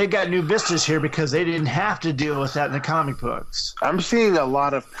 they got new vistas here because they didn't have to deal with that in the comic books. I'm seeing a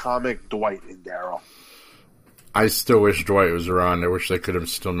lot of comic Dwight in Daryl. I still wish Dwight was around. I wish they could have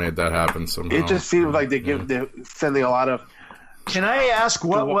still made that happen somehow. It just seems like they're sending a lot of... Can I ask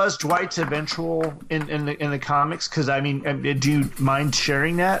what was Dwight's eventual in the comics? Because I mean, do you mind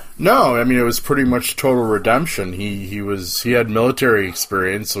sharing that? No, I mean it was pretty much total redemption. He had military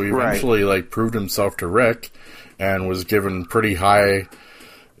experience, so he eventually proved himself to Rick, and was given pretty high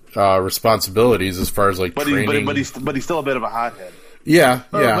responsibilities as far as training. But he's still a bit of a hothead. Yeah,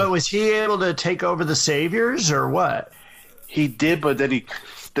 yeah. But was he able to take over the Saviors or what? He did, but then he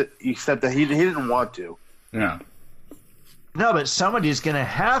stepped that he didn't want to. Yeah. No, but somebody's going to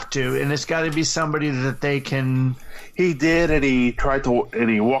have to, and it's got to be somebody that they can. He did, and he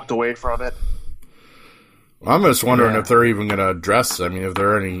walked away from it. I'm just wondering if they're even going to address. I mean, if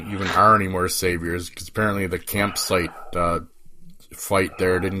there are any more saviors, because apparently the campsite fight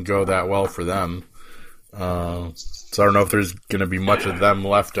there didn't go that well for them. So I don't know if there's going to be much of them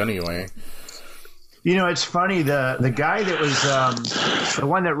left anyway. It's funny. The guy that was the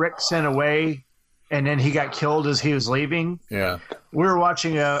one that Rick sent away. And then he got killed as he was leaving. Yeah. We were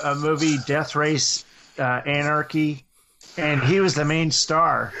watching a movie, Death Race Anarchy, and he was the main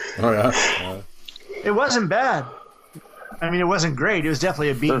star. Oh, yeah? It wasn't bad. I mean, it wasn't great. It was definitely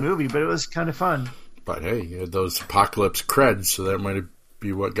a B movie, but it was kind of fun. But, hey, you had those apocalypse creds, so that might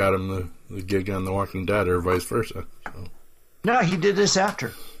be what got him the gig on The Walking Dead or vice versa. So. No, he did this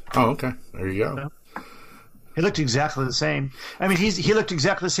after. Oh, okay. There you go. He looked exactly the same. I mean, he looked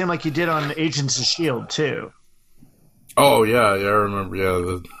exactly the same like he did on Agents of S.H.I.E.L.D. too. Oh yeah, I remember.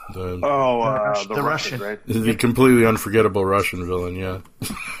 Yeah, the Russian, right? The completely unforgettable Russian villain. Yeah,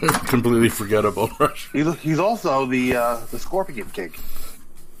 completely forgettable Russian. He's also the Scorpion King.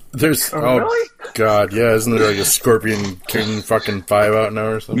 There's really? God, yeah, isn't there like a Scorpion King fucking 5 out now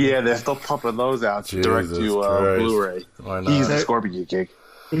or something? Yeah, they're still pumping those out Jesus direct to Christ. Blu-ray. Why not? He's the Scorpion King.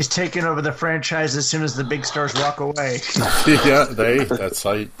 He's taking over the franchise as soon as the big stars walk away. Yeah, that's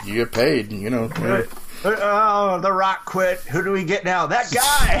how you get paid. You know. Oh, The Rock quit. Who do we get now? That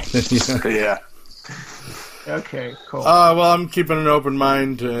guy. Yeah. Okay, cool. Well, I'm keeping an open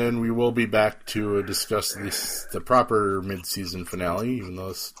mind, and we will be back to discuss the proper mid-season finale, even though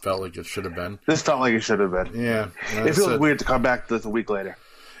this felt like it should have been. This felt like it should have been. Yeah. It feels weird to come back this a week later.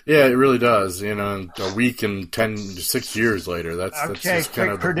 Yeah, it really does. You know, a week and 6 years later. That's just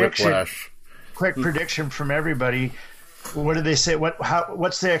kind of the whiplash. Quick prediction from everybody. What did they say?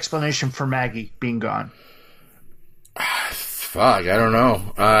 What's the explanation for Maggie being gone? Fuck, I don't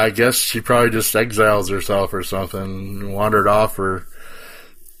know. I guess she probably just exiles herself or something, wandered off, or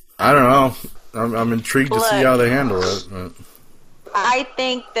I don't know. I'm intrigued to see how they handle it. But. I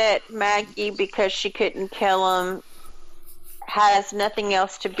think that Maggie, because she couldn't kill him, has nothing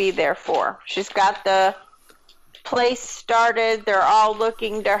else to be there for. She's got the place started. They're all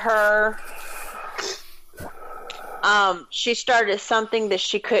looking to her. She started something that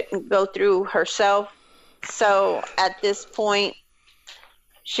she couldn't go through herself. So at this point,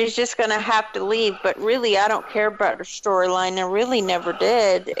 she's just going to have to leave. But really, I don't care about her storyline. I really never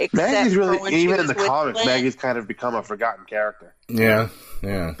did. Maggie's really, even in the comics, Clint. Maggie's kind of become a forgotten character. Yeah.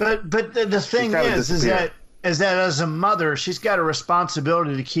 But the thing is that as a mother, she's got a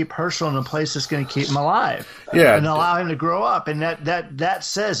responsibility to keep Herschel in a place that's going to keep him alive. Yeah. And allow him to grow up. And that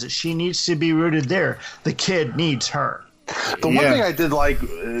says that she needs to be rooted there. The kid needs her. The one thing I did like,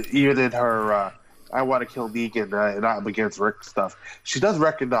 even in her I want to kill Negan and I'm against Rick stuff, she does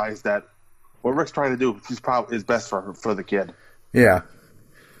recognize that what Rick's trying to do is best for the kid. Yeah.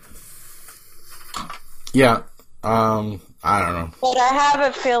 Yeah. I don't know. But I have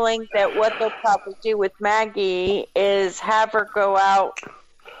a feeling that what they'll probably do with Maggie is have her go out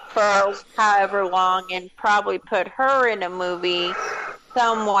for however long and probably put her in a movie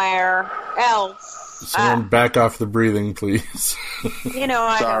somewhere else. Someone back off the breathing, please. You know,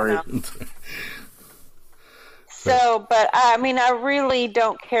 I don't know. So, but I mean, I really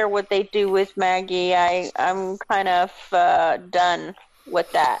don't care what they do with Maggie. I'm kind of done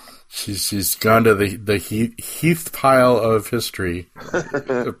with that. She's gone to the Heath pile of history.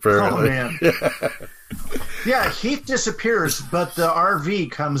 Apparently. Oh man. Yeah, Heath disappears, but the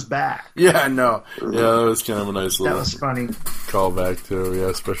RV comes back. Yeah, no. Yeah, that was kind of a nice little. That was funny. Callback too. Yeah,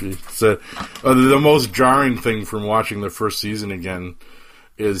 especially the most jarring thing from watching the first season again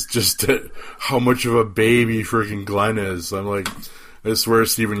is just how much of a baby freaking Glenn is. I'm like, I swear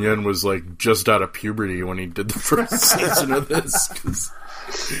Steven Yeun was like just out of puberty when he did the first season of this, because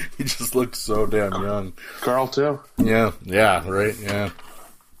he just looks so damn young. Carl too. Yeah, right, yeah.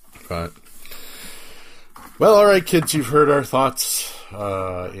 But well, all right, kids, you've heard our thoughts,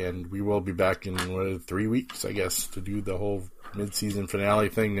 and we will be back in 3 weeks, I guess, to do the whole mid-season finale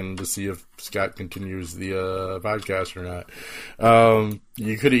thing and to see if Scott continues the podcast or not.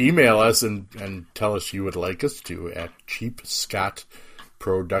 You could email us and tell us you would like us to at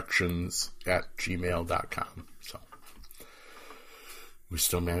cheapscottproductions@gmail.com. So we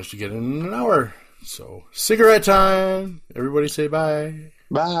still managed to get in an hour. So cigarette time. Everybody say bye.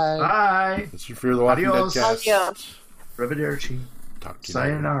 Bye. Bye. That's your Fear the Walking Dead cast. Adios. Arrivederci. Talk to you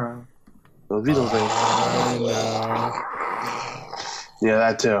Sayonara. Yeah,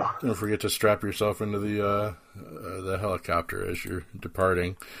 that too. Don't forget to strap yourself into the helicopter as you're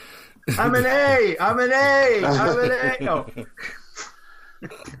departing. I'm an A. I'm an A. I'm an A. Oh.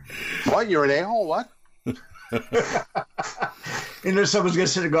 What? You're an a-hole? What? You know, someone's going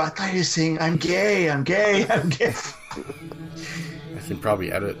to sit and go, I thought you were saying, I'm gay, I'm gay, I'm gay. I can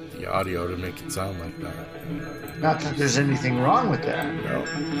probably edit the audio to make it sound like that. Not that there's anything wrong with that. No.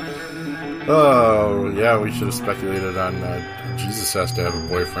 Oh, yeah, we should have speculated on Jesus has to have a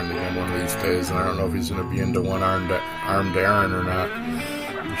boyfriend again one of these days, and I don't know if he's going to be into one-armed Aaron or not.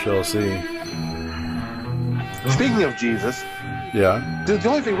 We shall see. Speaking of Jesus, yeah, the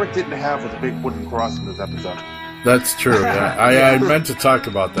only thing Rick didn't have was a big wooden cross in this episode. That's true, yeah. I meant to talk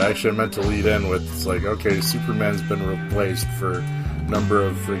about that. Actually, I meant to lead in with, it's like, okay, Superman's been replaced for a number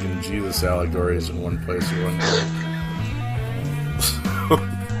of friggin' Jesus allegories in one place or one place.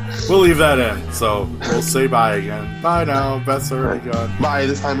 We'll leave that in, so we'll say bye again. Bye now. Beth's already gone. Bye.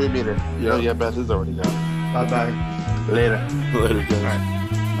 This time we mean it. Yep. Oh, yeah, Beth is already gone. Bye-bye. Later. Later, guys.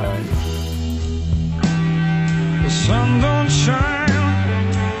 All right. The sun don't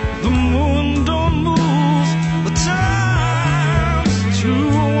shine, the moon don't move, the time's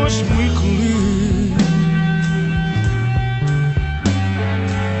too much we clean.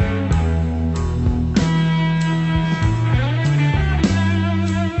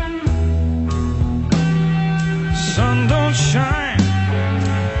 Sun don't shine,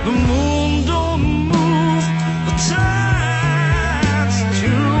 the moon don't move, the tide's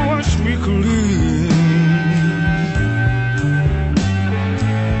too much we clean.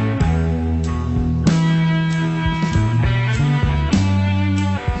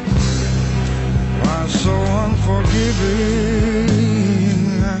 Why so unforgiving,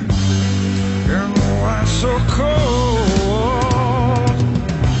 and why so cold?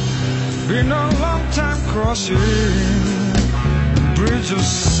 Been a long time crossing bridge of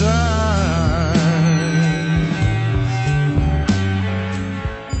sighs.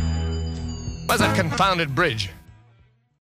 Where's that confounded bridge?